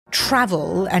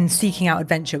travel and seeking out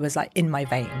adventure was like in my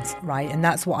veins, right? And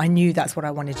that's what I knew, that's what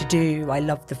I wanted to do. I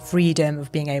loved the freedom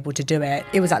of being able to do it.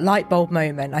 It was that light bulb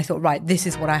moment. I thought, right, this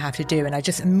is what I have to do. And I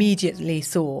just immediately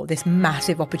saw this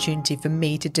massive opportunity for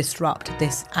me to disrupt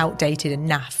this outdated and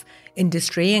naff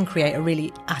industry and create a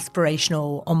really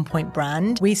aspirational, on-point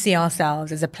brand. We see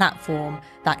ourselves as a platform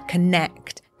that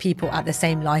connect people at the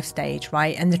same life stage,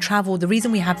 right? And the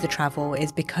reason we have the travel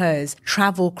is because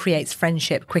travel creates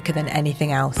friendship quicker than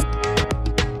anything else.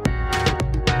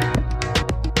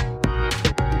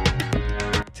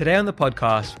 Today on the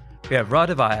podcast, we have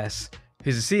Radha Vyas,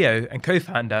 who's the CEO and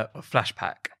co-founder of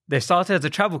Flashpack. They started as a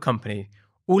travel company,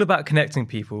 all about connecting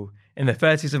people in their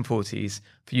 30s and 40s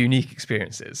for unique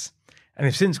experiences. And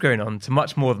they've since grown on to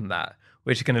much more than that,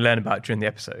 which you're going to learn about during the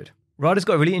episode. Radha's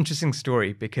got a really interesting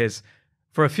story because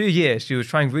for a few years, she was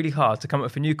trying really hard to come up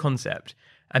with a new concept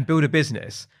and build a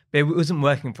business, but it wasn't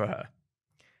working for her.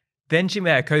 Then she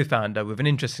met a co-founder with an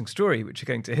interesting story, which you're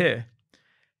going to hear.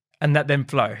 And that then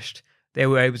flourished. They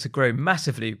were able to grow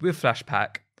massively with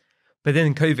Flashpack, but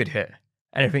then COVID hit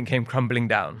and everything came crumbling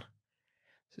down.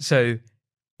 So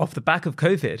off the back of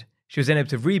COVID, she was then able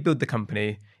to rebuild the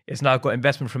company. It's now got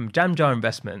investment from JamJar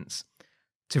Investments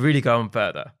to really go on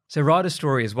further. So Radha's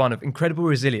story is one of incredible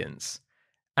resilience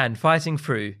and fighting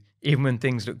through even when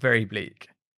things look very bleak.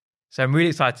 So I'm really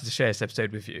excited to share this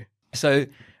episode with you. So,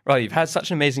 Radha, you've had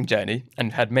such an amazing journey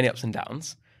and had many ups and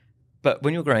downs. But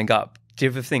when you're growing up, do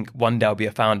you ever think one day I'll be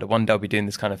a founder, one day I'll be doing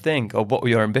this kind of thing? Or what were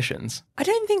your ambitions? I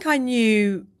don't think I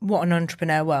knew what an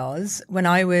entrepreneur was. When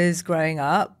I was growing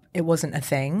up, it wasn't a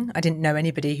thing. I didn't know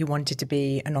anybody who wanted to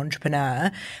be an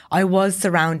entrepreneur. I was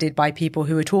surrounded by people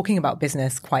who were talking about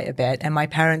business quite a bit, and my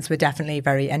parents were definitely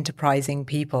very enterprising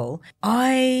people.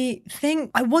 I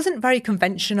think I wasn't very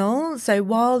conventional. So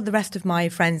while the rest of my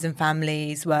friends and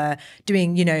families were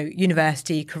doing,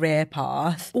 university career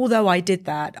path, although I did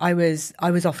that, I was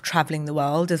off traveling the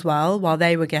world as well. While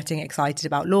they were getting excited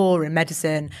about law and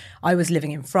medicine, I was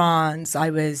living in France. I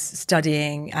was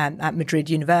studying at Madrid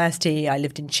University. I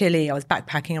lived in Chile. I was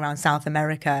backpacking around South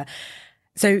America.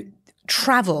 So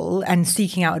travel and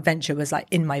seeking out adventure was like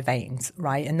in my veins,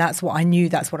 right? And that's what I knew,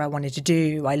 that's what I wanted to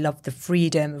do. I loved the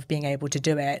freedom of being able to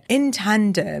do it. In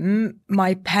tandem,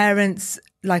 my parents,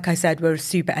 like I said, were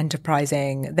super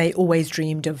enterprising. They always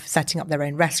dreamed of setting up their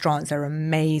own restaurants. They're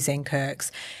amazing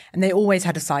cooks. And they always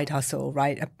had a side hustle,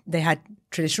 right? They had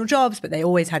traditional jobs, but they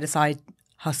always had a side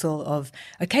hustle of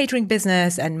a catering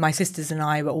business. And my sisters and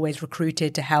I were always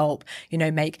recruited to help,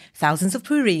 make thousands of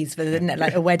puris for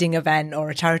like a wedding event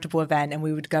or a charitable event. And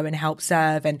we would go and help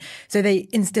serve. And so they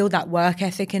instilled that work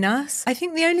ethic in us. I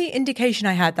think the only indication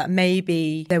I had that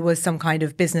maybe there was some kind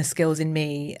of business skills in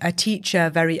me, a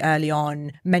teacher very early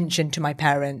on mentioned to my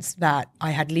parents that I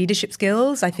had leadership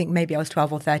skills. I think maybe I was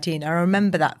 12 or 13. I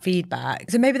remember that feedback.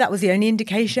 So maybe that was the only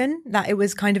indication that it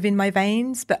was kind of in my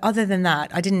veins. But other than that,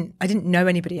 I didn't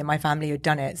know anybody in my family who'd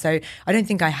done it. So I don't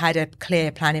think I had a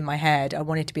clear plan in my head. I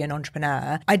wanted to be an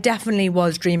entrepreneur. I definitely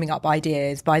was dreaming up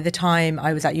ideas. By the time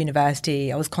I was at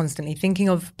university, I was constantly thinking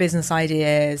of business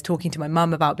ideas, talking to my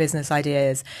mum about business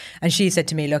ideas. And she said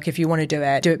to me, look, if you want to do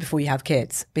it before you have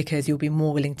kids, because you'll be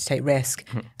more willing to take risk.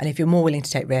 And if you're more willing to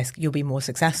take risk, you'll be more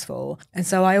successful. And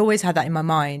so I always had that in my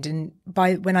mind. And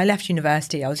when I left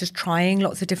university, I was just trying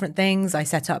lots of different things. I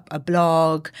set up a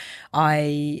blog.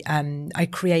 I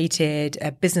created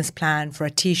a business plan for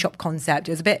a tea shop concept.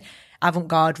 It was a bit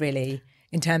avant-garde, really,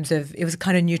 in terms of, it was a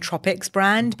kind of nootropics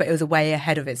brand, but it was a way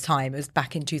ahead of its time. It was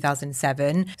back in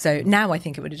 2007. So now I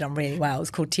think it would have done really well. It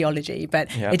was called Teology, but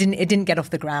it didn't get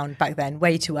off the ground back then,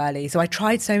 way too early. So I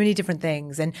tried so many different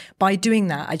things. And by doing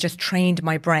that, I just trained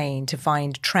my brain to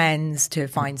find trends, to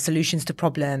find solutions to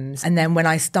problems. And then when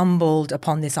I stumbled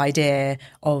upon this idea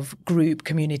of group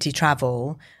community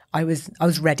travel, I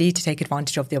was ready to take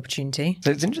advantage of the opportunity.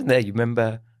 So it's interesting there, you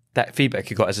remember that feedback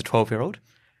you got as a 12-year-old.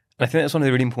 And I think that's one of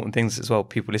the really important things as well,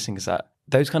 people listening, is that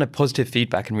those kind of positive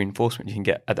feedback and reinforcement you can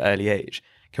get at the early age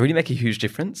can really make a huge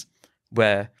difference,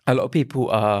 where a lot of people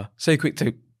are so quick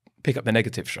to pick up the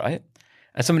negatives, right?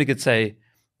 And somebody could say,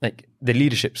 like, the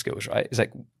leadership skills, right? It's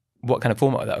like, what kind of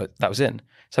format that was in?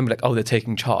 Somebody like, oh, they're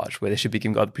taking charge, where they should be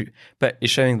giving other people. But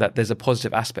it's showing that there's a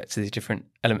positive aspect to these different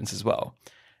elements as well.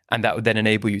 And that would then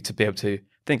enable you to be able to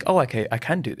think, oh, okay, I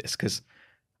can do this because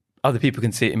other people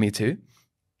can see it in me too.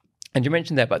 And you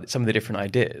mentioned there about some of the different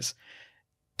ideas.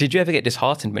 Did you ever get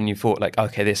disheartened when you thought like,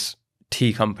 okay, this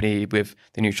tea company with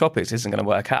the nootropics isn't going to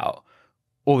work out?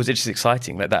 Or was it just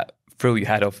exciting, like that thrill you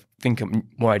had of thinking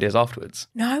more ideas afterwards?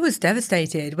 No, I was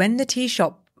devastated. When the tea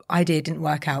shop idea didn't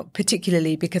work out,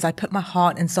 particularly because I put my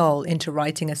heart and soul into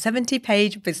writing a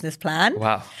 70-page business plan.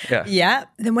 Wow. Yeah. Yeah.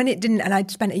 Then when it didn't, and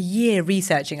I'd spent a year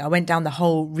researching, I went down the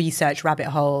whole research rabbit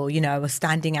hole. You know, I was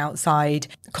standing outside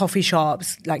coffee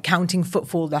shops, like counting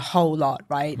footfall, the whole lot,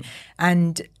 right?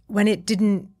 And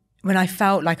when I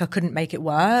felt like I couldn't make it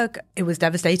work, it was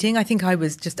devastating. I think I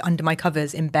was just under my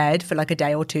covers in bed for like a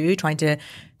day or two, trying to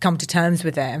come to terms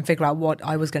with it and figure out what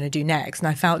I was going to do next. And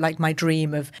I felt like my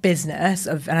dream of business,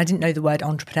 and I didn't know the word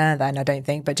entrepreneur then, I don't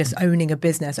think, but just owning a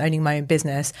business, owning my own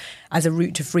business as a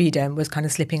route to freedom was kind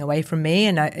of slipping away from me.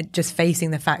 And just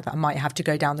facing the fact that I might have to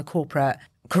go down the corporate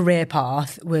career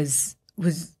path was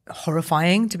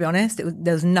horrifying, to be honest.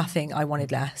 There was nothing I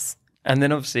wanted less. And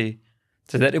then obviously,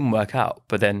 so that didn't work out,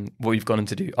 but then what you've gone on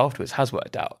to do afterwards has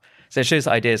worked out. So it shows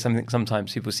the idea, something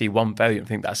sometimes people see one failure and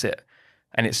think that's it.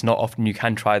 And it's not often. You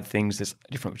can try the things, there's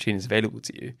different opportunities available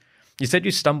to you. You said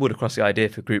you stumbled across the idea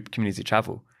for group community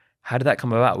travel. How did that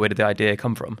come about? Where did the idea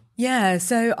come from? Yeah,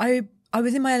 so I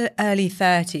was in my early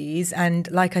 30s, and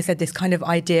like I said, this kind of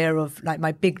idea of like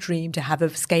my big dream to have a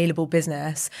scalable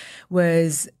business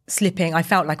was slipping. I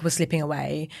felt like I was slipping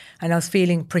away, and I was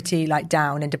feeling pretty like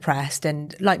down and depressed.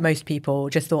 And like most people,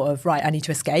 just thought of, right, I need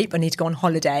to escape. I need to go on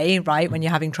holiday, right? When you're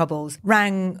having troubles.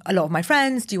 Rang a lot of my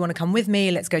friends. Do you want to come with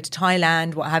me? Let's go to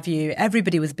Thailand, what have you.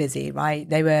 Everybody was busy, right?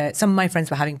 Some of my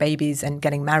friends were having babies and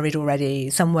getting married already.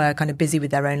 Some were kind of busy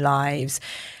with their own lives.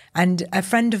 And a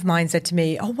friend of mine said to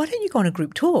me, oh, why don't you go on a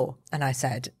group tour? And I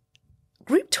said,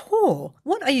 group tour?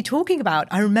 What are you talking about?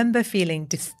 I remember feeling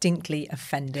distinctly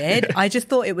offended. I just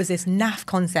thought it was this naff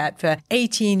concept for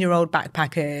 18-year-old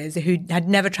backpackers who had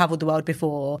never traveled the world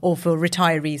before, or for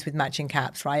retirees with matching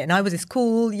caps, right? And I was this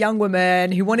cool young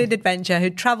woman who wanted adventure,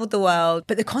 who'd traveled the world.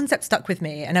 But the concept stuck with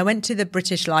me. And I went to the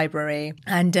British Library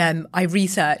and I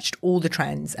researched all the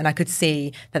trends, and I could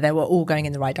see that they were all going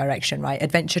in the right direction, right?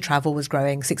 Adventure travel was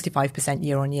growing 65%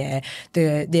 year on year.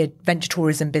 The adventure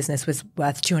tourism business was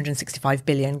worth 265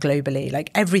 billion globally.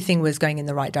 Like everything was going in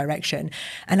the right direction.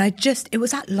 And it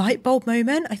was that light bulb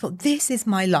moment. I thought, this is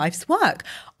my life's work.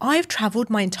 I've traveled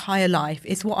my entire life.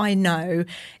 It's what I know.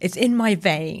 It's in my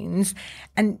veins.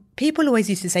 And people always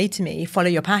used to say to me, follow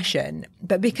your passion.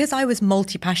 But because I was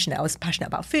multi-passionate, I was passionate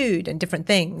about food and different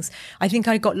things, I think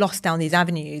I got lost down these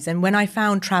avenues. And when I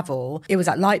found travel, it was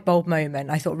that light bulb moment.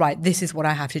 I thought, right, this is what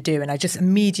I have to do. And I just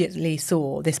immediately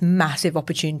saw this massive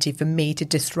opportunity for me to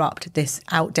disrupt this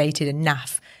outdated and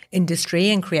naff industry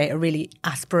and create a really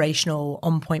aspirational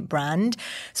on-point brand.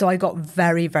 So I got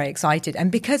very, very excited.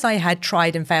 And because I had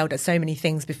tried and failed at so many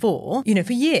things before,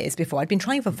 for years before, I'd been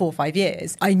trying for 4 or 5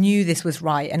 years, I knew this was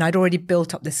right. And I'd already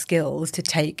built up the skills to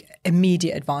take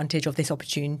immediate advantage of this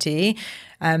opportunity.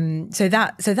 So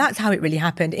that's how it really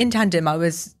happened. In tandem, I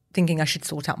was thinking I should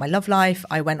sort out my love life.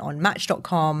 I went on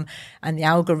Match.com and the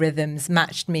algorithms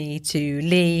matched me to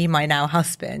Lee, my now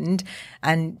husband.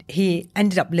 And he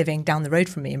ended up living down the road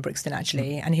from me in Brixton,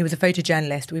 actually. And he was a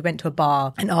photojournalist. We went to a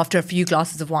bar, and after a few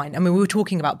glasses of wine, we were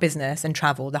talking about business and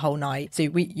travel the whole night. So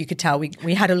you could tell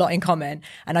we had a lot in common.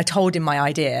 And I told him my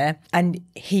idea, and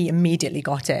he immediately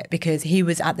got it because he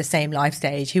was at the same life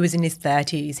stage. He was in his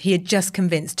 30s. He had just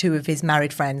convinced 2 of his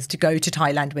married friends to go to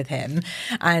Thailand with him.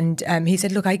 And he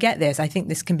said, look, I get this. I think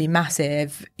this can be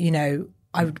massive.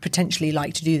 I would potentially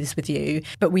like to do this with you.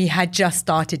 But we had just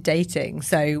started dating.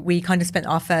 So we kind of spent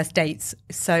our first dates.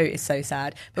 It's so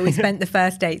sad. But we spent the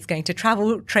first dates going to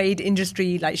travel trade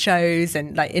industry like shows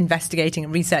and like investigating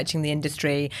and researching the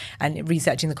industry and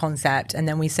researching the concept. And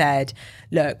then we said,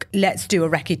 look, let's do a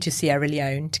recce to Sierra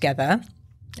Leone together,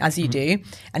 as you do.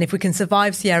 And if we can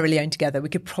survive Sierra Leone together, we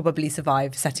could probably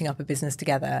survive setting up a business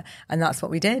together. And that's what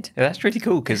we did. Yeah, that's really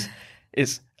cool because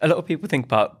it's a lot of people think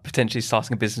about potentially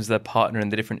starting a business with their partner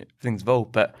and the different things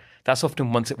involved, but that's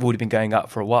often once it's already been going up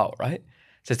for a while, right?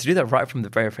 So to do that right from the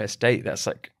very first date, that's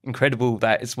like incredible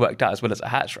that it's worked out as well as it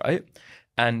has, right?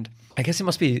 And I guess it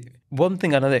must be one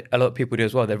thing I know that a lot of people do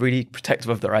as well. They're really protective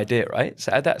of their idea, right?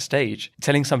 So at that stage,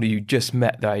 telling somebody you just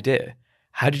met their idea,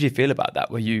 how did you feel about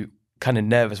that? Were you kind of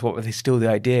nervous? What if they steal the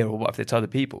idea, or what if they tell other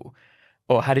people?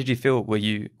 Or how did you feel? Were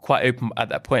you quite open at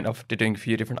that point after doing a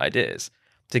few different ideas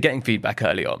to getting feedback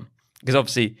early on? Because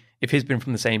obviously, if he's been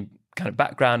from the same kind of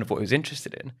background of what he was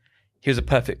interested in, he was a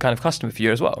perfect kind of customer for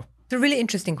you as well. It's a really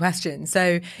interesting question.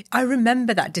 So I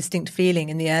remember that distinct feeling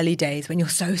in the early days when you're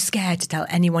so scared to tell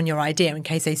anyone your idea in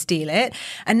case they steal it.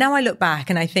 And now I look back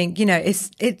and I think,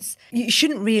 it's you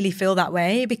shouldn't really feel that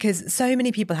way because so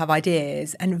many people have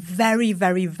ideas and very,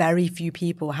 very, very few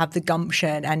people have the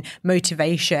gumption and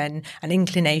motivation and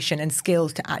inclination and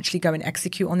skills to actually go and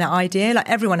execute on that idea. Like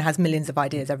everyone has millions of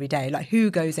ideas every day. Like who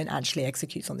goes and actually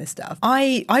executes on this stuff?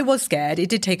 I was scared. It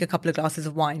did take a couple of glasses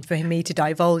of wine for me to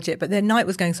divulge it, but the night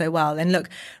was going so well. And look,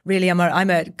 really, I'm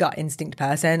a gut instinct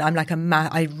person. I'm like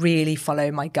I really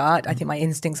follow my gut. I think my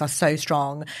instincts are so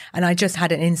strong, and I just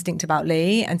had an instinct about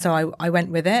Lee, and so I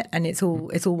went with it, and it's all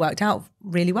worked out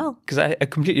really well. Because I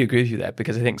completely agree with you there.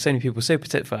 Because I think so many people are so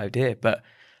protective for the idea, but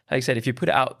like you said, if you put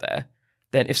it out there,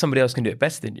 then if somebody else can do it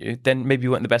better than you, then maybe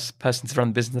you weren't the best person to run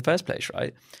the business in the first place,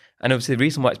 right? And obviously, the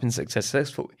reason why it's been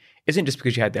successful isn't just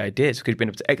because you had the idea; it's because you've been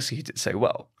able to execute it so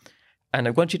well. And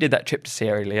like, once you did that trip to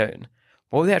Sierra Leone,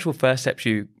 what were the actual first steps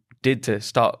you did to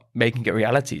start making it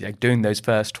reality, like doing those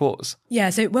first tours? Yeah,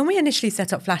 so when we initially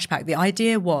set up Flashpack, the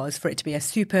idea was for it to be a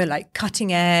super like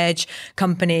cutting edge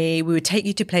company. We would take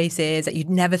you to places that you'd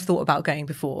never thought about going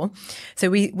before. So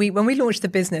we when we launched the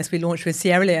business, we launched with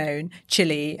Sierra Leone,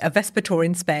 Chile, a Vespa tour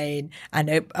in Spain, and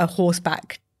a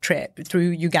horseback trip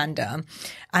through Uganda,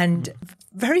 and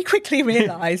very quickly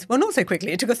realised, well, not so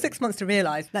quickly, it took us 6 months to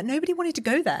realise that nobody wanted to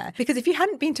go there, because if you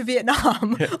hadn't been to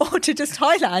Vietnam or to just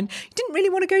Thailand, you didn't really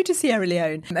want to go to Sierra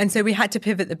Leone. And so we had to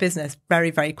pivot the business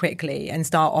very, very quickly and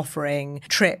start offering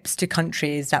trips to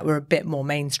countries that were a bit more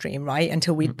mainstream, right?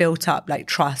 Until we'd built up like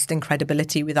trust and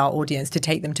credibility with our audience to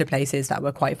take them to places that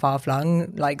were quite far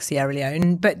flung, like Sierra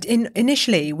Leone. But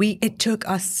initially, it took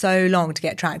us so long to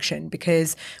get traction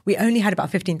because we only had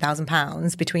about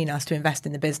 £15,000 between us to invest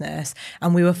in the business.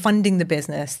 And we were funding the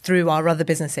business through our other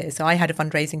businesses. So I had a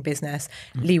fundraising business.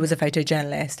 Lee was a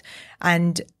photojournalist.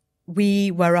 And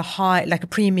we were a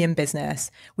premium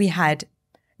business. We had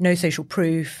no social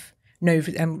proof, no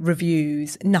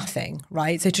reviews, nothing,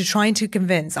 right? So to trying to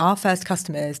convince our first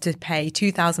customers to pay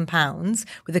 £2,000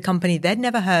 with a company they'd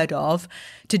never heard of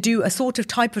to do a sort of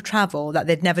type of travel that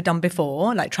they'd never done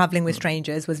before, like traveling with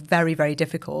strangers, was very, very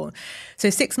difficult.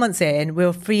 So 6 months in, we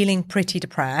were feeling pretty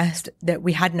depressed that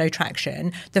we had no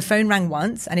traction. The phone rang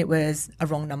once and it was a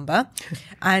wrong number.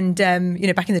 And,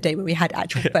 back in the day when we had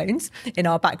actual phones in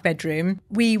our back bedroom,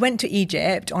 we went to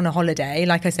Egypt on a holiday.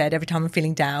 Like I said, every time I'm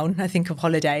feeling down, I think of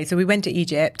holiday. So we went to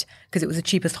Egypt because it was the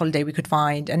cheapest holiday we could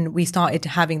find. And we started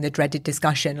having the dreaded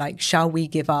discussion, like, shall we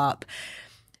give up?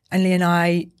 And Lee and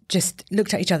I just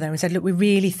looked at each other and we said, look, we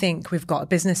really think we've got a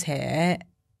business here.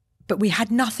 But we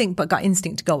had nothing but gut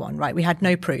instinct to go on, right? We had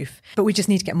no proof, but we just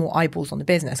need to get more eyeballs on the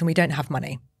business and we don't have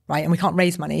money, right? And we can't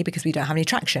raise money because we don't have any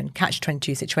traction,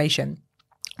 catch-22 situation.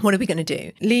 What are we going to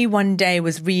do? Lee one day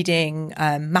was reading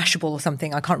Mashable or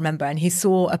something, I can't remember, and he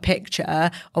saw a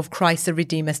picture of Christ the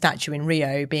Redeemer statue in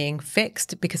Rio being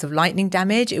fixed because of lightning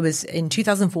damage. It was in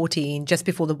 2014, just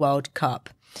before the World Cup.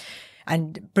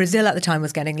 And Brazil at the time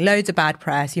was getting loads of bad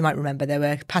press. You might remember they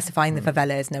were pacifying the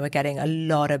favelas and they were getting a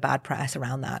lot of bad press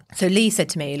around that. So Lee said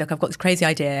to me, look, I've got this crazy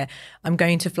idea. I'm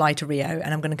going to fly to Rio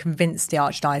and I'm going to convince the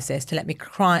Archdiocese to let me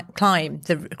climb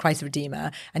the Christ the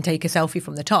Redeemer and take a selfie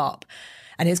from the top.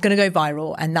 And it's going to go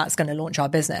viral and that's going to launch our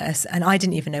business. And I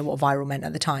didn't even know what viral meant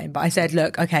at the time. But I said,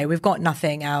 look, okay, we've got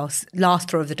nothing else. Last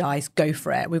throw of the dice, go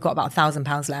for it. We've got about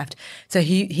 £1,000 left. So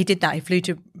he did that. He flew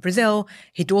to Brazil.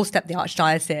 He doorstepped the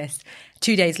Archdiocese.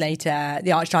 2 days later,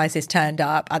 the Archdiocese turned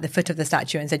up at the foot of the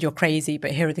statue and said, you're crazy,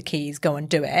 but here are the keys. Go and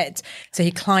do it. So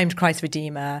he climbed Christ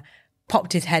Redeemer,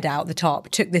 popped his head out the top,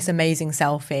 took this amazing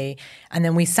selfie, and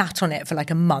then we sat on it for like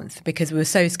a month because we were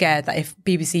so scared that if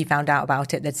BBC found out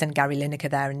about it, they'd send Gary Lineker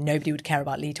there and nobody would care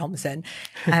about Lee Thompson.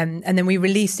 And then we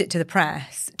released it to the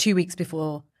press 2 weeks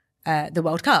before the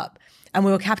World Cup. And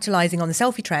we were capitalizing on the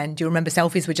selfie trend. You remember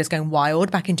selfies were just going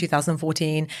wild back in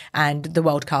 2014 and the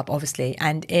World Cup, obviously,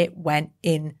 and it went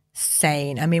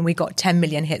insane. I mean, we got 10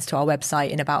 million hits to our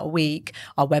website in about a week.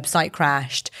 Our website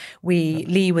crashed.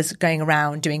 Lee was going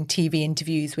around doing TV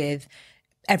interviews with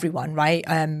everyone, right?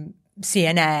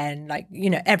 CNN,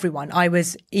 everyone. I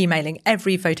was emailing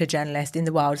every photojournalist in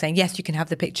the world saying, yes, you can have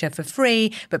the picture for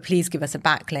free, but please give us a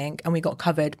backlink. And we got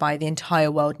covered by the entire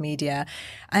world media.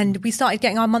 And we started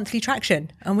getting our monthly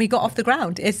traction and we got off the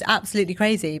ground. It's absolutely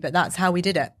crazy, but that's how we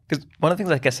did it. Because one of the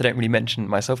things I guess I don't really mention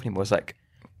myself anymore is so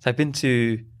I've been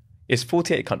to, it's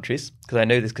 48 countries, because I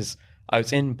know this because I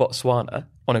was in Botswana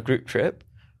on a group trip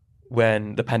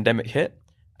when the pandemic hit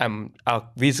and our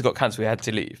visa got cancelled, we had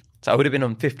to leave. So I would have been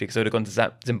on 50 because I would have gone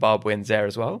to Zimbabwe and Zaire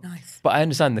as well. Nice. But I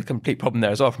understand the complete problem there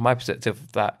as well from my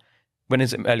perspective that when I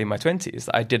was early in my 20s,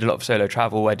 I did a lot of solo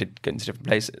travel, I did get into different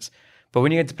places. But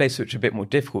when you get to places which are a bit more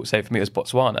difficult, say for me it was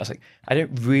Botswana, I was like, I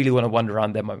don't really want to wander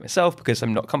around there by myself because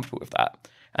I'm not comfortable with that.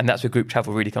 And that's where group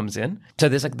travel really comes in. So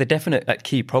there's like the definite like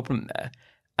key problem there.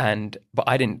 But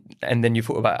I didn't, and then you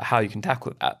thought about how you can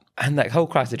tackle that. And that whole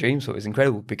Crisis Dreams thought is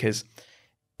incredible because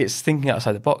it's thinking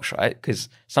outside the box, right? Because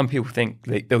some people think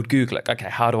they would Google like, okay,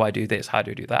 how do I do this? How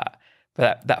do I do that?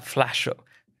 But that flash of,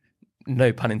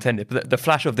 no pun intended, but the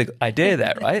flash of the idea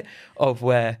there, right? Of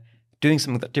where doing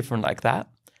something different like that.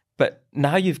 But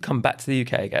now you've come back to the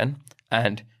UK again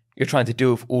and you're trying to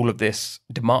deal with all of this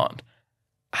demand.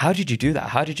 How did you do that?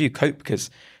 How did you cope?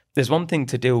 Because there's one thing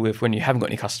to deal with when you haven't got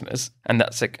any customers, and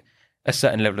that's like a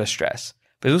certain level of stress.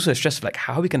 But there's also a stress of like,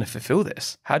 how are we going to fulfill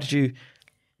this? How did you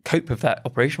cope with that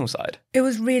operational side? It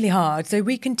was really hard. So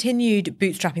we continued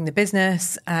bootstrapping the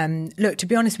business. Look, to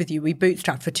be honest with you, we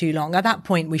bootstrapped for too long. At that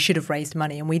point, we should have raised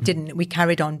money and we didn't. We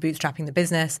carried on bootstrapping the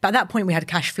business. But at that point, we had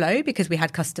cash flow because we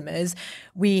had customers.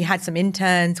 We had some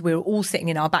interns. We were all sitting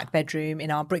in our back bedroom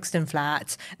in our Brixton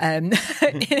flat.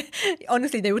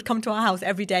 Honestly, they would come to our house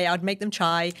every day. I'd make them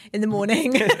chai in the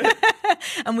morning.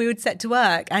 And we would set to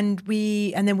work, and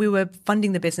then we were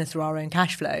funding the business through our own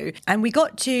cash flow. And we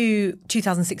got to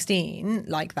 2016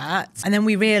 like that, and then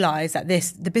we realised that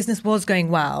the business was going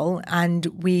well, and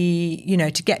we,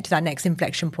 to get to that next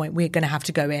inflection point, we're going to have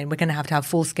to go in. We're going to have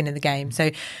full skin in the game. So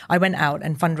I went out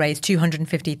and fundraised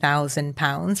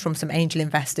 £250,000 from some angel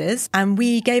investors, and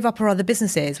we gave up our other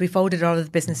businesses. We folded our other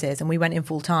businesses, and we went in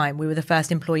full time. We were the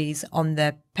first employees on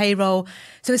the payroll.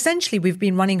 So essentially, we've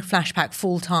been running Flashpack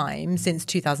full time since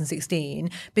 2016.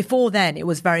 Before then, it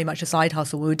was very much a side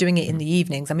hustle. We were doing it in the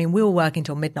evenings. I mean, we were working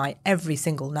till midnight every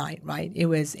single night, right? It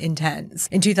was intense.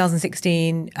 In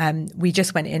 2016, we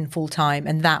just went in full time,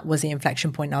 and that was the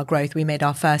inflection point in our growth. We made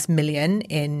our first million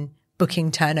in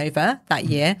booking turnover that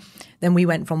year. Then we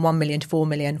went from 1 million to 4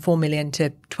 million, 4 million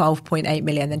to 12.8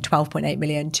 million, then 12.8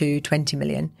 million to 20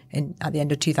 million at the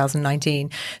end of 2019.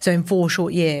 So in 4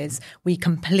 short years, we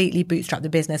completely bootstrapped the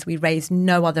business. We raised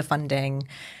no other funding.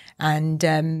 And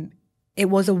it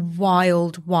was a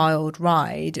wild, wild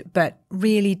ride, but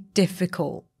really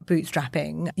difficult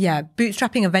bootstrapping. Yeah,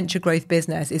 bootstrapping a venture growth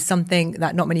business is something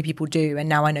that not many people do. And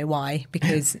now I know why,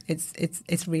 because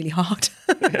it's really hard.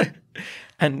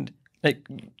 And like,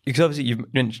 because obviously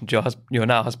you've mentioned your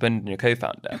now husband and your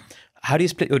co-founder. How do you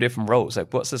split your different roles?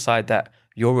 Like, what's the side that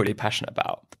you're really passionate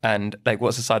about? And like,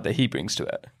 what's the side that he brings to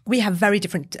it? We have very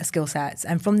different skill sets.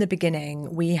 And from the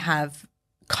beginning, we have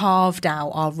carved out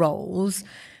our roles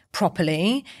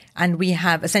properly. And we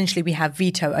have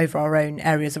veto over our own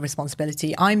areas of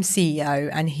responsibility. I'm CEO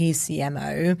and he's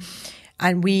CMO.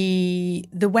 And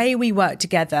the way we work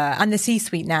together, and the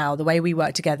C-suite now, the way we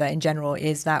work together in general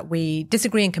is that we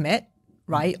disagree and commit,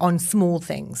 right, on small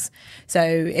things. So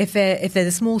if there's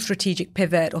a small strategic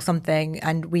pivot or something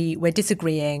and we're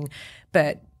disagreeing,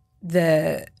 but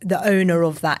the owner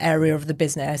of that area of the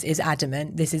business is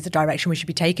adamant, this is the direction we should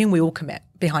be taking, we all commit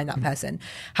behind that person.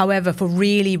 However, for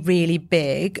really, really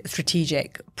big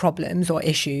strategic problems or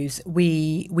issues,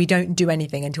 we don't do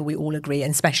anything until we all agree,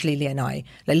 and especially Lee and I.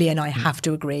 Like, Lee and I have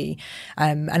to agree.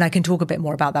 And I can talk a bit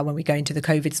more about that when we go into the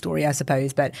COVID story, I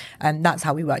suppose, but that's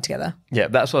how we work together. Yeah,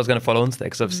 that's what I was going to follow on to there,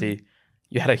 because obviously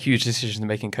you had a huge decision to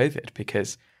make in COVID,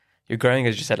 because you're growing,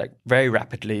 as you said, like very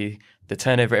rapidly. The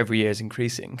turnover every year is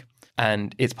increasing,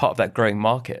 and it's part of that growing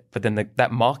market. But then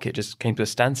that market just came to a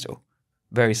standstill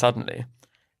very suddenly.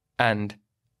 And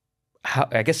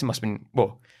I guess it must have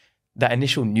been, that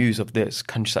initial news of this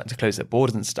country starting to close their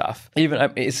borders and stuff.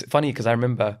 Even it's funny because I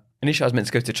remember initially I was meant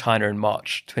to go to China in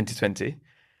March 2020.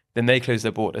 Then they closed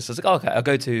their borders. So I was like, okay, I'll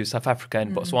go to South Africa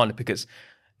and Botswana because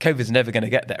COVID's never going to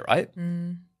get there, right?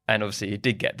 And obviously it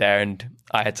did get there, and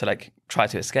I had to like try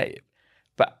to escape.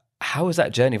 But how was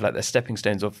that journey of like the stepping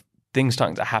stones of things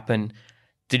starting to happen?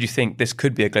 Did you think this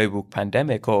could be a global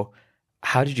pandemic, or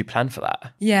how did you plan for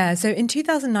that? Yeah, so in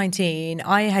 2019,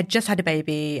 I had just had a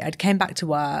baby. I'd came back to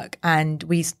work, and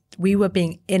we were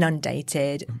being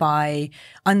inundated by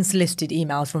unsolicited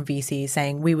emails from VCs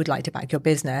saying, we would like to back your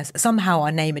business. Somehow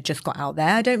our name had just got out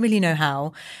there. I don't really know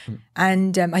how.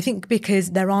 And I think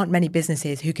because there aren't many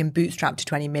businesses who can bootstrap to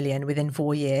 20 million within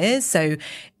 4 years. So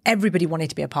everybody wanted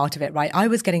to be a part of it, right? I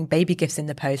was getting baby gifts in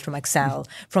the post from Excel,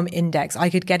 from Index. I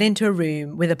could get into a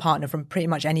room with a partner from pretty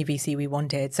much any VC we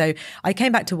wanted. So I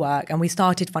came back to work and we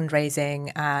started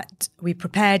fundraising we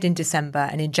prepared in December,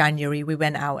 and in January we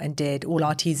went out and did all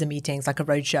our teaser meetings, like a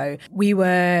roadshow.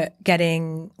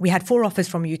 We had 4 offers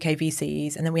from UK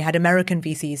VCs, and then we had American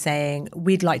VCs saying,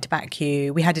 we'd like to back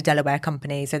you. We had a Delaware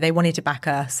company, so they wanted to back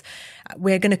us.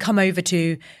 We're going to come over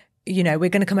to we're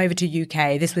going to come over to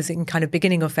UK. This was in kind of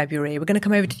beginning of February. We're going to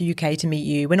come over to the UK to meet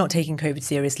you. We're not taking COVID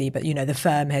seriously, but, the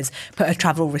firm has put a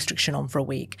travel restriction on for a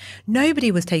week.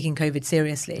 Nobody was taking COVID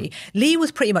seriously. Lee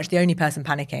was pretty much the only person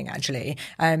panicking, actually,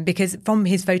 because from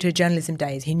his photojournalism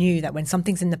days, he knew that when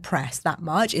something's in the press that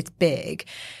much, it's big.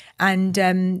 And,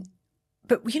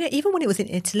 but, even when it was in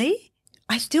Italy,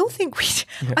 I still think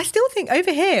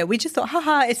over here, we just thought,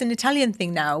 haha, it's an Italian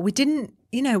thing now. We didn't,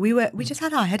 we just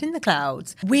had our head in the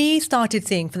clouds. We started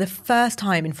seeing, for the first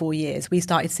time in 4 years, we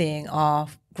started seeing our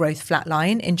growth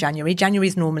flatline in January. January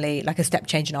is normally like a step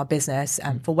change in our business.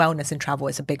 For wellness and travel,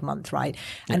 it's a big month, right?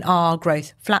 Yeah. And our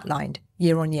growth flatlined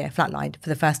year on year, flatlined for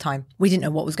the first time. We didn't know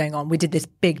what was going on. We did this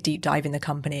big deep dive in the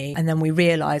company. And then we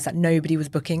realized that nobody was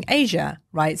booking Asia,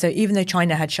 right? So even though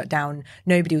China had shut down,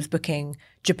 nobody was booking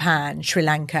Japan, Sri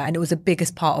Lanka, and it was the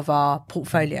biggest part of our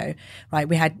portfolio, right?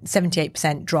 We had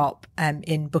 78% drop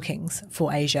in bookings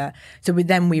for Asia. So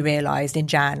we realized in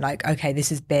Jan, like, okay,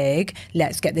 this is big.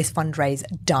 Let's get this fundraise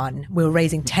done. We were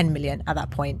raising 10 million at that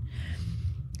point.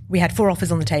 We had 4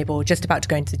 offers on the table, just about to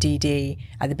go into the DD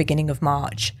at the beginning of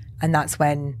March. And that's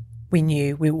when we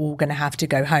knew we were all going to have to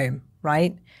go home,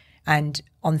 right? And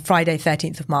on Friday,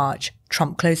 13th of March,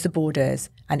 Trump closed the borders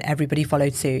and everybody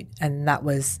followed suit. And that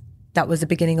was the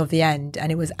beginning of the end.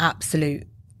 And it was absolute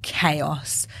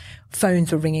chaos.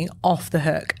 Phones were ringing off the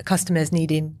hook. Customers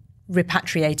needing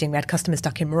repatriating. We had customers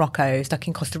stuck in Morocco, stuck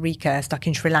in Costa Rica, stuck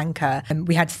in Sri Lanka. And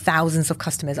we had thousands of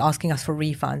customers asking us for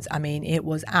refunds. I mean, it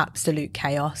was absolute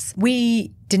chaos.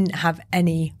 We didn't have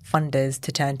any funders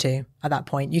to turn to at that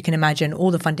point. You can imagine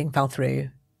all the funding fell through,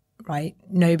 right?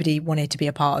 Nobody wanted to be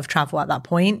a part of travel at that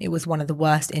point. It was one of the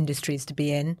worst industries to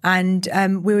be in. And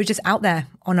we were just out there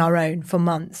on our own for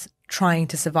months trying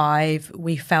to survive.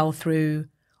 We fell through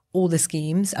all the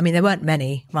schemes. I mean, there weren't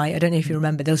many, right? I don't know if you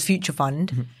remember. There was Future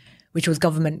Fund, which was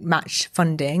government match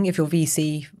funding if your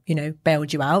VC,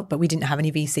 bailed you out, but we didn't have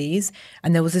any VCs.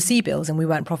 And there was the C-bills and we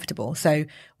weren't profitable. So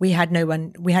we had no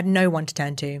one to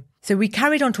turn to. So we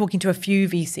carried on talking to a few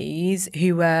VCs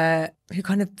who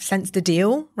kind of sensed the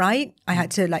deal, right? I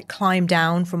had to climb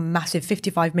down from massive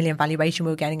 55 million valuation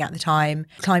we were getting at the time,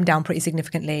 climb down pretty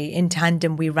significantly. In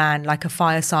tandem, we ran a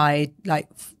fireside,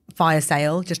 fire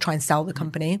sale, just try and sell the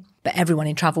company. But everyone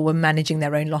in travel were managing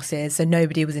their own losses. So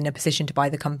nobody was in a position to buy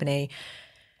the company.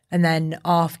 And then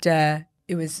after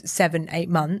it was 7-8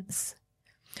 months,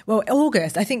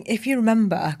 August, I think if you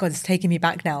remember, God, it's taking me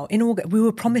back now. In August, we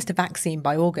were promised a vaccine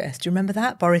by August. Do you remember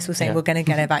that? Boris was saying we're going to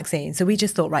get a vaccine. So we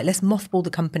just thought, right, let's mothball the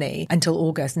company until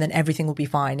August and then everything will be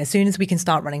fine. As soon as we can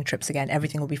start running trips again,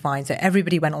 everything will be fine. So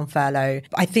everybody went on furlough.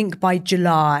 I think by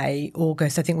July,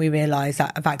 August, I think we realized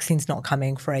that a vaccine's not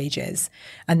coming for ages.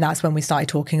 And that's when we started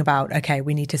talking about, okay,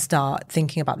 we need to start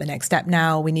thinking about the next step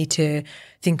now. We need to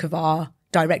think of our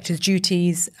director's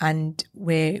duties, and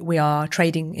we are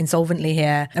trading insolvently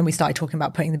here. And we started talking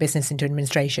about putting the business into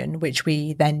administration, which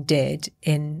we then did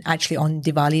on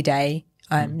Diwali Day,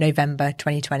 November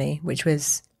 2020, which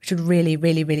was really,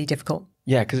 really, really difficult.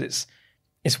 Yeah, because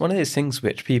it's one of those things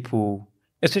which people,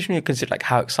 especially when you consider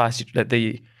how excited,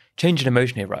 the change in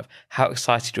emotion here, right? How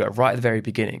excited you are right at the very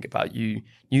beginning about you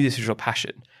knew this was your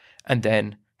passion, and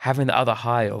then having the other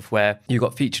high of where you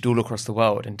got featured all across the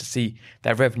world and to see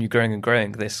that revenue growing and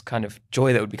growing, this kind of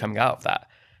joy that would be coming out of that,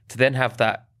 to then have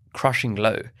that crushing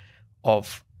low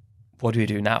of what do we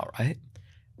do now, right?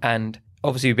 And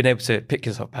obviously you've been able to pick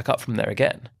yourself back up from there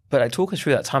again. But talk us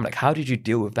through that time, how did you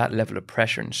deal with that level of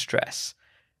pressure and stress?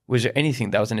 Was there anything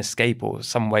that was an escape or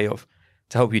some way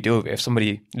to help you deal with it? If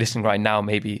somebody listening right now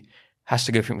maybe has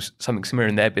to go through something similar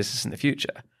in their business in the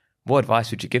future, what advice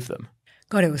would you give them?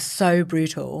 God, it was so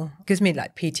brutal. It gives me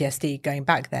PTSD going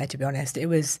back there, to be honest. It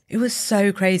was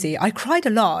so crazy. I cried a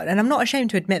lot, and I'm not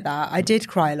ashamed to admit that. I did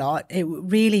cry a lot. It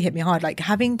really hit me hard,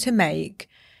 having to make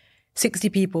 60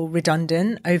 people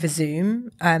redundant over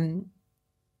Zoom.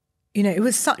 It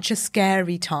was such a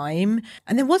scary time,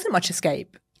 and there wasn't much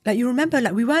escape. You remember,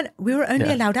 we were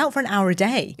only allowed out for an hour a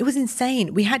day. It was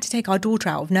insane. We had to take our daughter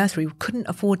out of nursery. We couldn't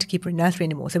afford to keep her in nursery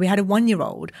anymore. So we had a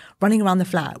 1-year-old running around the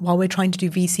flat while we're trying to do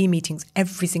VC meetings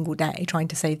every single day, trying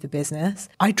to save the business.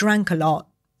 I drank a lot.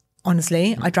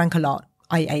 Honestly, I drank a lot.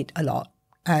 I ate a lot.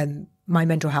 My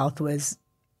mental health was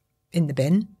in the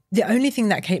bin. The only thing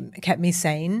that kept me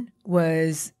sane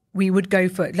was we would go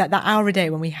for that hour a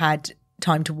day when we had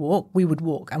time to walk, we would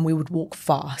walk, and we would walk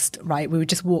fast, right? We would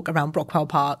just walk around Brockwell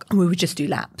Park and we would just do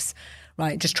laps,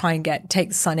 right? Just try and take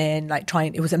the sun in,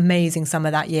 it was amazing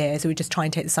summer that year. So we just try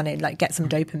and take the sun in, get some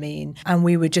dopamine. And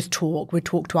we would just talk. We'd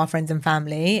talk to our friends and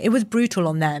family. It was brutal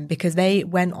on them because they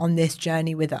went on this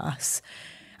journey with us.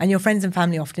 And your friends and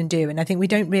family often do. And I think we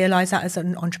don't realize that as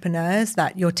entrepreneurs,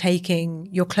 that you're taking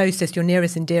your closest, your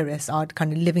nearest and dearest are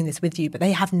kind of living this with you, but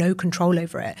they have no control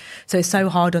over it. So it's so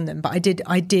hard on them. But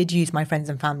I did use my friends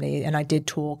and family, and I did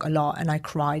talk a lot, and I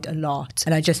cried a lot.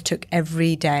 And I just took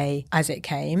every day as it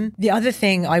came. The other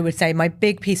thing I would say, my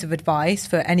big piece of advice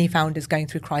for any founders going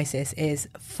through crisis is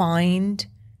find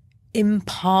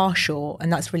impartial,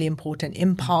 and that's really important,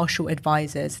 impartial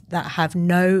advisors that have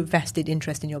no vested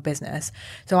interest in your business.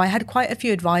 So I had quite a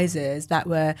few advisors that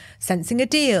were sensing a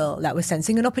deal, that were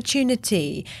sensing an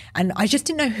opportunity, and I just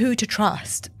didn't know who to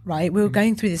trust, right? We were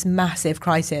going through this massive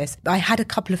crisis. I had a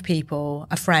couple of people,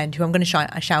 a friend who I'm going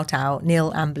to shout out,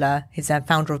 Neil Ambler, he's a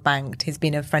founder of Banked. He's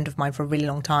been a friend of mine for a really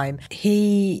long time.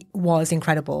 He was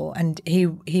incredible, and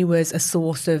he was a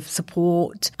source of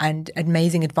support and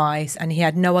amazing advice, and he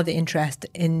had no other interest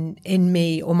in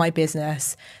me or my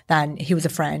business than he was a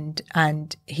friend,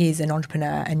 and he's an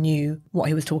entrepreneur and knew what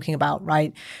he was talking about,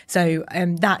 right? So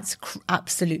that's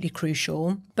absolutely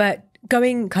crucial. But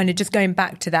going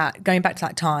back to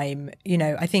that time,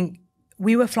 I think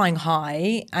we were flying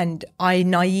high, and I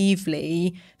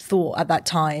naively thought at that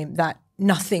time that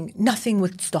nothing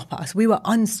would stop us. We were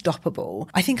unstoppable.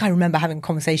 I think I remember having a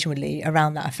conversation with Lee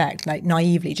around that effect, like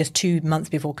naively, just 2 months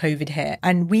before COVID hit.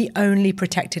 And we only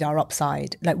protected our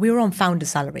upside. Like, we were on founder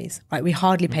salaries, right? We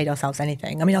hardly paid ourselves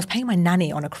anything. I mean, I was paying my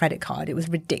nanny on a credit card. It was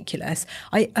ridiculous.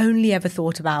 I only ever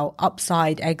thought about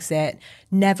upside, exit,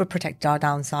 never protected our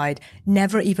downside,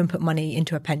 never even put money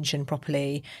into a pension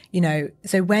properly.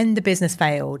 So when the business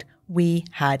failed, we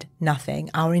had nothing.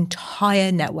 Our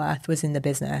entire net worth was in the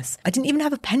business. I didn't even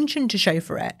have a pension to show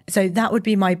for it. So that would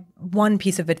be my one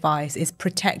piece of advice, is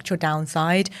protect your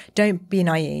downside. Don't be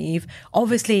naive.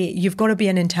 Obviously, you've got to be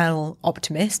an internal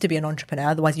optimist to be an entrepreneur.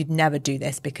 Otherwise, you'd never do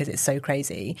this because it's so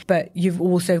crazy. But you've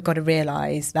also got to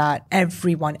realize that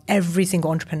every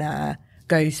single entrepreneur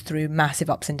goes through massive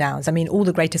ups and downs. I mean, all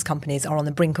the greatest companies are on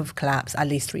the brink of collapse at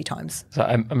least 3 times. So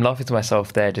I'm laughing to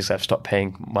myself there, just I've stopped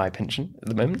paying my pension at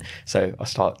the moment. So I'll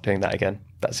start doing that again.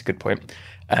 That's a good point.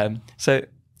 So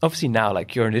obviously now,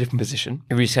 like, you're in a different position.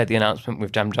 You recently had the announcement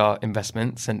with JamJar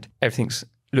Investments, and everything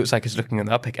looks like it's looking on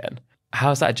the up again.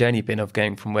 How's that journey been of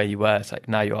going from where you were to, like,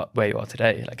 now you are where you are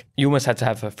today? Like, you almost had to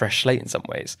have a fresh slate in some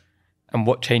ways. And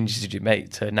what changes did you make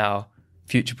to now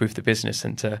future-proof the business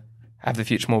and to have the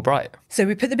future more bright? So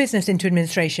we put the business into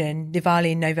administration,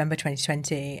 Diwali in November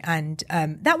 2020. And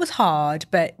that was hard,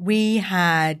 but we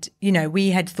had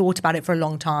thought about it for a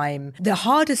long time. The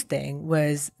hardest thing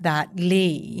was that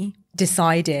Lee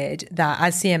decided that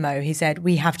as CMO, he said,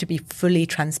 we have to be fully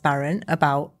transparent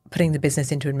about putting the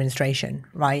business into administration,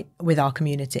 right, with our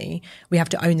community. We have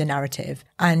to own the narrative.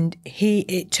 And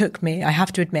it took me, I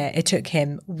have to admit, it took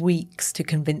him weeks to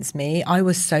convince me. I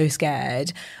was so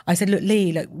scared. I said, look,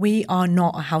 Lee, we are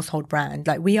not a household brand.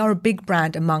 Like, we are a big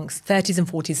brand amongst 30s and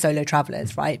 40s solo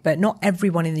travelers, right? But not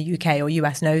everyone in the UK or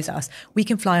US knows us. We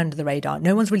can fly under the radar.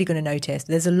 No one's really going to notice.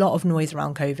 There's a lot of noise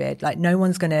around COVID. Like, no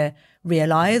one's going to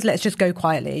realize, let's just go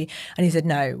quietly. And he said,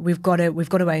 no, we've got to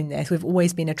own this. We've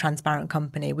always been a transparent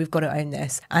company. We've got to own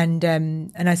this. And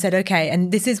I said, okay.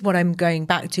 And this is what I'm going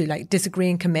back to, like,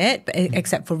 disagree and commit, but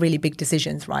except for really big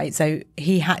decisions, right? So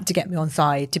he had to get me on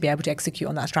side to be able to execute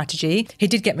on that strategy. He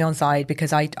did get me on side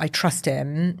because I trust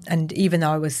him. And even though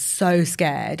I was so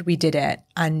scared, we did it,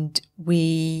 and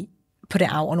we put it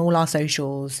out on all our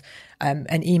socials,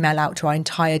 an email out to our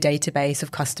entire database of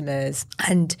customers,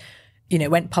 and it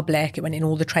went public. It went in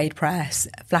all the trade press.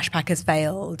 Flashpack has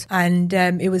failed. And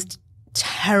it was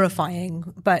terrifying.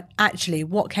 But actually,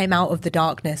 what came out of the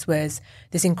darkness was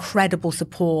this incredible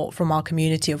support from our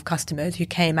community of customers who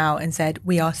came out and said,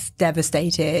 we are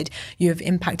devastated. You have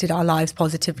impacted our lives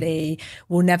positively.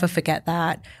 We'll never forget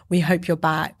that. We hope you're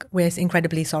back. We're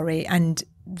incredibly sorry. And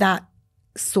that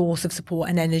source of support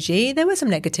and energy, there were some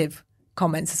negative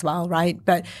comments as well, right?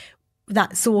 But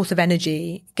that source of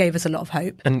energy gave us a lot of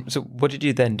hope. And so what did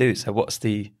you then do? So what's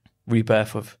the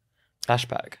rebirth of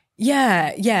Flashpack?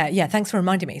 Yeah. Thanks for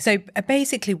reminding me. So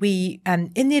basically we,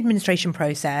 in the administration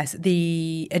process,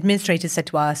 the administrators said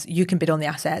to us, you can bid on the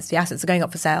assets. The assets are going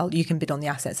up for sale. You can bid on the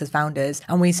assets as founders.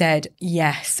 And we said,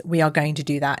 yes, we are going to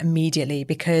do that immediately,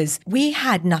 because we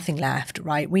had nothing left,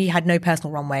 right? We had no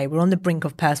personal runway. We're on the brink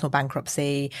of personal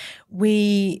bankruptcy.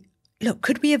 Look,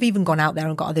 could we have even gone out there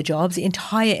and got other jobs? The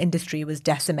entire industry was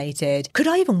decimated. Could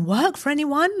I even work for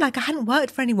anyone? Like, I hadn't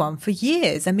worked for anyone for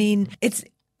years. I mean,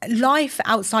 life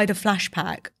outside of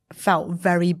Flashpack felt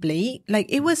very bleak. Like,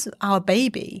 it was our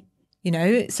baby.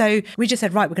 So we just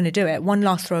said, right, we're going to do it. One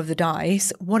last throw of the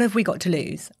dice. What have we got to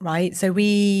lose, right? So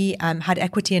we had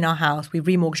equity in our house. We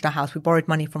remortgaged our house. We borrowed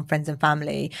money from friends and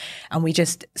family, and we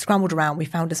just scrambled around. We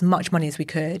found as much money as we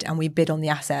could, and we bid on the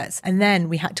assets. And then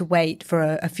we had to wait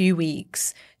for a few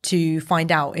weeks to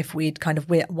find out if we'd kind of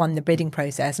won the bidding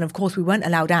process. And of course, we weren't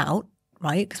allowed out,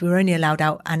 right? Because we were only allowed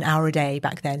out an hour a day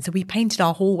back then. So we painted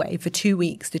our hallway for 2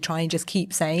 weeks to try and just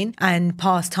keep sane and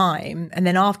pass time. And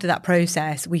then after that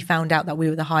process, we found out that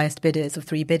we were the highest bidders of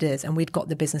 3 bidders and we'd got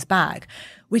the business back,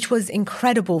 which was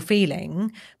incredible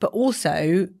feeling. But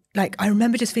also, like, I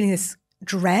remember just feeling this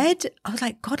dread. I was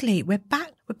like, Godly, we're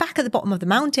back at the bottom of the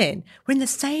mountain. We're in the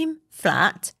same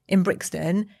flat in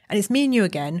Brixton and it's me and you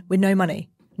again with no money,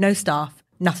 no staff,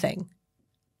 nothing.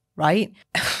 Right?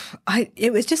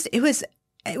 It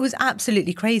was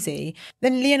absolutely crazy.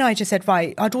 Then Lee and I just said,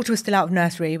 right, our daughter was still out of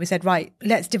nursery. We said, right,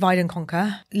 let's divide and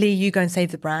conquer. Lee, you go and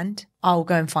save the brand. I'll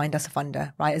go and find us a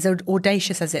funder, right? As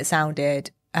audacious as it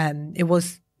sounded, it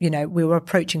was, we were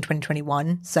approaching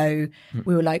 2021. So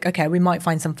we were like, okay, we might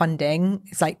find some funding.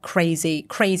 It's like crazy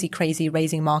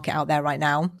raising market out there right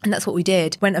now. And that's what we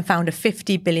did. Went and found a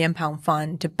 £50 billion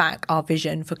fund to back our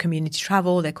vision for community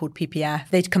travel. They're called PPF.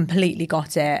 They'd completely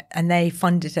got it and they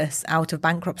funded us out of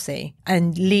bankruptcy.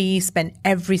 And Lee spent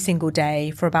every single day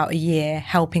for about a year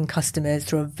helping customers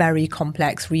through a very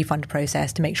complex refund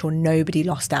process to make sure nobody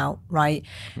lost out, right?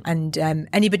 And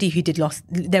anybody who did lost,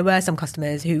 there were some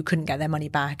customers who couldn't get their money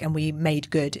back, and we made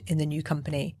good in the new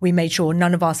company. We made sure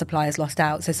none of our suppliers lost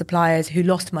out. So suppliers who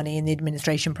lost money in the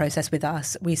administration process with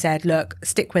us, we said, look,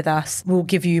 stick with us. We'll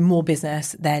give you more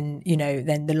business than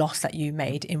the loss that you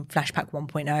made in Flashpack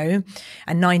 1.0.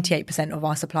 And 98% of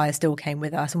our suppliers still came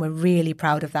with us. And we're really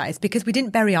proud of that. It's because we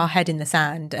didn't bury our head in the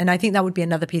sand. And I think that would be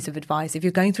another piece of advice. If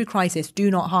you're going through crisis, do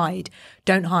not hide.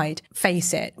 Don't hide.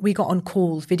 Face it. We got on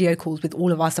calls, video calls with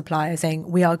all of our suppliers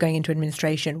saying, we are going into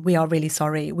administration. We are really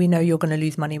sorry. We know you're going to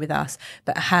lose money with us,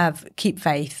 but keep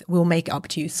faith. We'll make it up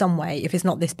to you some way. If it's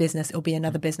not this business, it'll be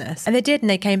another business. And they did, and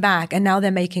they came back, and now they're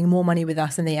making more money with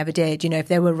us than they ever did. If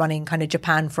they were running kind of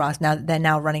Japan for us, now they're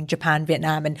now running Japan,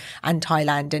 Vietnam, and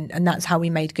Thailand, and that's how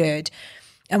we made good.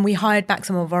 And we hired back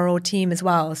some of our old team as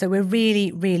well. So we're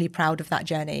really, really proud of that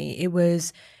journey.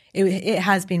 It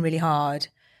has been really hard.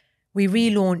 We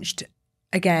relaunched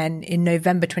again in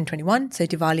November 2021. So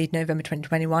Diwali, November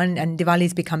 2021. And Diwali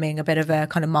is becoming a bit of a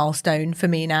kind of milestone for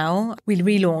me now. We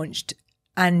relaunched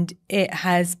and it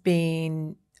has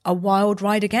been a wild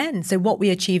ride again. So what we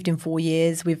achieved in 4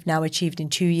 years, we've now achieved in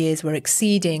 2 years. We're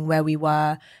exceeding where we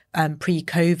were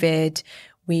pre-COVID.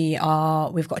 We've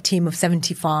got a team of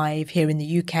 75 here in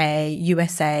the UK,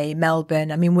 USA,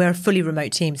 Melbourne. I mean, we're a fully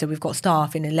remote team. So we've got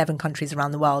staff in 11 countries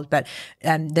around the world, but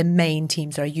the main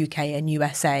teams are UK and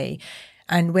USA.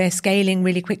 And we're scaling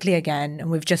really quickly again.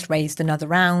 And we've just raised another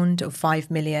round of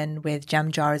 5 million with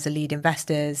JamJar as the lead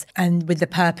investors, and with the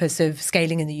purpose of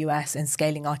scaling in the US and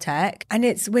scaling our tech. And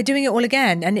we're doing it all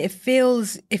again. And it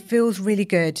feels really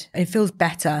good. It feels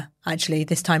better actually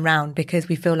this time round, because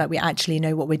we feel like we actually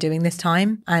know what we're doing this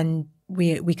time. And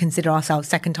we consider ourselves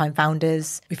second-time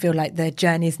founders. We feel like the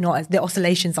journey is the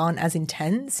oscillations aren't as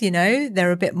intense,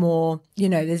 They're a bit more,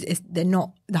 they're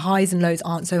not, the highs and lows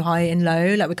aren't so high and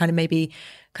low. Like we're kind of maybe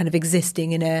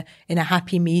existing in a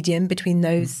happy medium between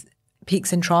those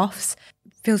peaks and troughs.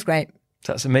 Feels great.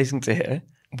 That's amazing to hear.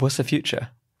 What's the future?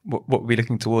 What are we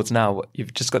looking towards now?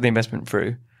 You've just got the investment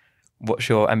through. What's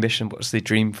your ambition? What's the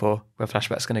dream for where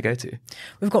Flashback's going to go to?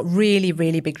 We've got really,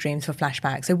 really big dreams for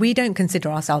Flashback. So we don't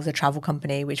consider ourselves a travel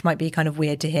company, which might be kind of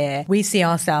weird to hear. We see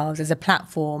ourselves as a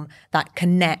platform that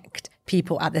connect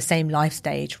people at the same life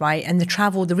stage, right? And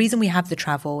the reason we have the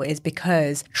travel is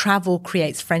because travel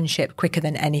creates friendship quicker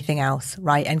than anything else,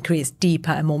 right? And creates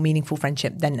deeper and more meaningful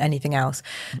friendship than anything else.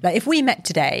 Like if we met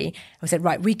today, I said,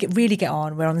 right, we could really get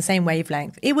on, we're on the same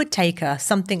wavelength. It would take us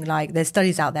something like, there's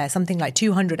studies out there, something like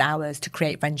 200 hours to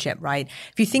create friendship, right?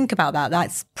 If you think about that,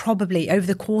 that's probably over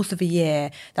the course of a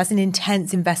year, that's an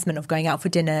intense investment of going out for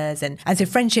dinners. And so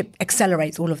friendship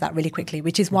accelerates all of that really quickly,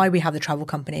 which is why we have the travel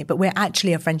company. But we're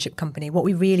actually a friendship company. What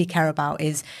we really care about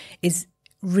is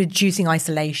reducing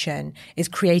isolation, is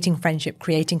creating friendship,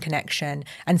 creating connection,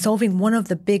 and solving one of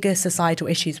the biggest societal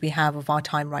issues we have of our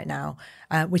time right now,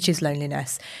 which is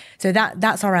loneliness. So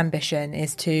that's our ambition,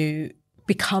 is to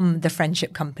become the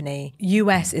friendship company.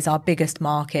 US is our biggest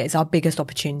market, it's our biggest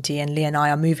opportunity, and Lee and I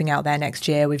are moving out there next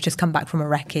year. We've just come back from a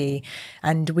recce,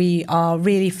 and we are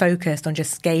really focused on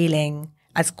just scaling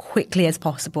as quickly as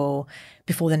possible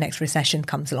before the next recession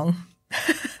comes along.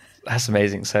 That's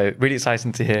amazing. So really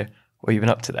exciting to hear what you've been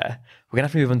up to there. We're going to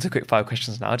have to move on to quick fire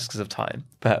questions now just because of time.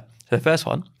 But for the first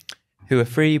one, Who are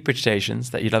 3 British Asians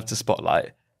that you'd love to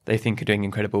spotlight they think are doing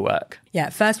incredible work? Yeah,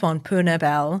 first one, Poorna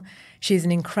Bell. She's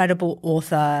an incredible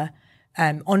author,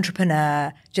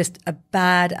 entrepreneur, just a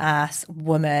badass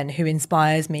woman who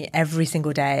inspires me every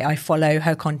single day. I follow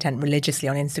her content religiously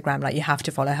on Instagram. Like, you have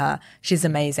to follow her. She's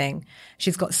amazing.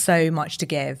 She's got so much to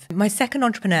give. My second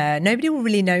entrepreneur, nobody will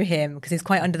really know him because he's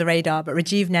quite under the radar, but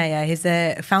Rajiv Nair, he's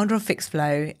the founder of Fixed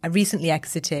Flow, recently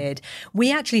exited.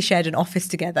 We actually shared an office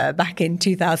together back in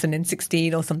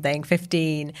 2016 or something,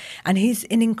 15. And he's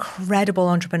an incredible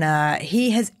entrepreneur.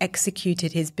 He has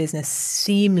executed his business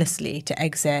seamlessly to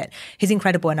exit. He's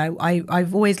incredible. And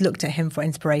I've always looked at him for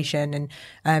inspiration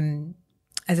and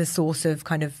as a source of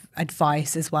kind of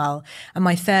advice as well. And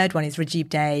my third one is Rajiv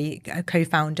Day, a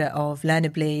co-founder of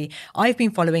Learnably. I've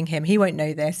been following him. He won't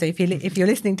know this. So if you're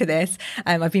listening to this,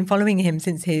 I've been following him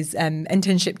since his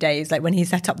internship days, like when he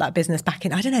set up that business back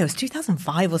in, I don't know, it was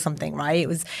 2005 or something, right? He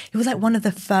was like one of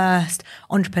the first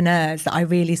entrepreneurs that I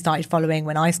really started following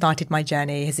when I started my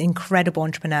journey. He's an incredible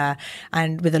entrepreneur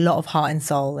and with a lot of heart and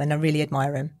soul, and I really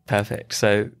admire him. Perfect.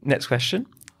 So next question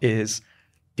is,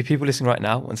 if people listening right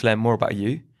now want to learn more about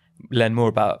you, learn more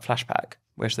about Flashpack,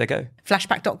 where should they go?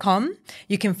 Flashpack.com.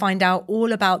 You can find out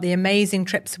all about the amazing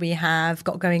trips we have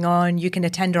got going on. You can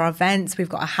attend our events. We've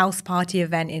got a house party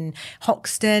event in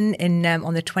Hoxton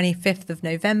on the 25th of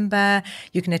November.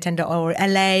 You can attend or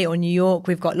LA or New York.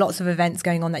 We've got lots of events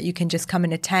going on that you can just come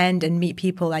and attend and meet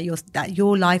people at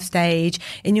your life stage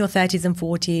in your 30s and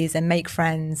 40s and make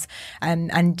friends.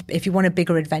 And if you want a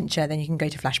bigger adventure, then you can go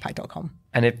to flashpack.com.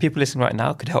 And if people listening right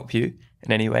now could help you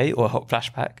in any way or help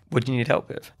Flashpack, what do you need help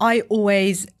with?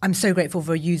 I'm so grateful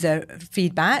for user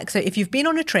feedback. So if you've been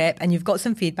on a trip and you've got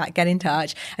some feedback, get in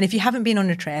touch. And if you haven't been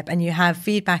on a trip and you have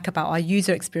feedback about our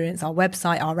user experience, our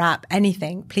website, our app,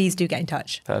 anything, please do get in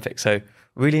touch. Perfect. So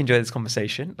really enjoyed this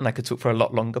conversation and I could talk for a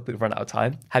lot longer, but we've run out of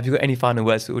time. Have you got any final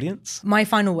words for the audience? My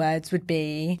final words would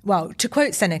be, well, to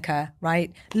quote Seneca,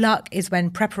 right? Luck is when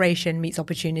preparation meets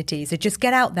opportunity. So just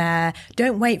get out there.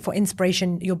 Don't wait for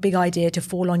inspiration, your big idea to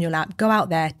fall on your lap. Go out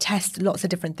there, test lots of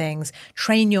different things,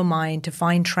 train your mind to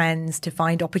find trends, to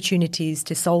find opportunities,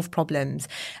 to solve problems.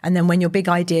 And then when your big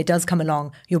idea does come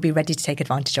along, you'll be ready to take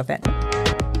advantage of it.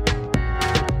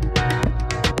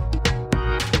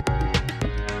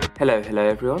 Hello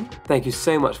everyone. Thank you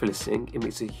so much for listening. It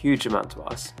means a huge amount to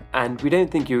us. And we don't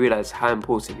think you realise how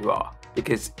important you are.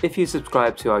 Because if you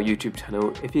subscribe to our YouTube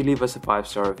channel, if you leave us a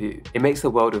 5-star review, it makes a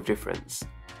world of difference.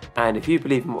 And if you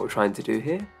believe in what we're trying to do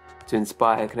here, to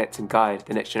inspire, connect and guide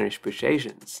the next generation of British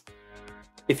Asians,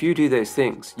 if you do those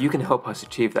things, you can help us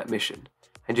achieve that mission.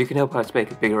 And you can help us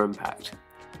make a bigger impact.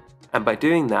 And by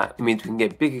doing that, it means we can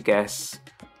get bigger guests,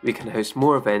 we can host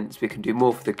more events, we can do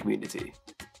more for the community.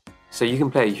 So you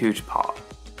can play a huge part.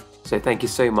 So thank you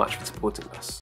so much for supporting us.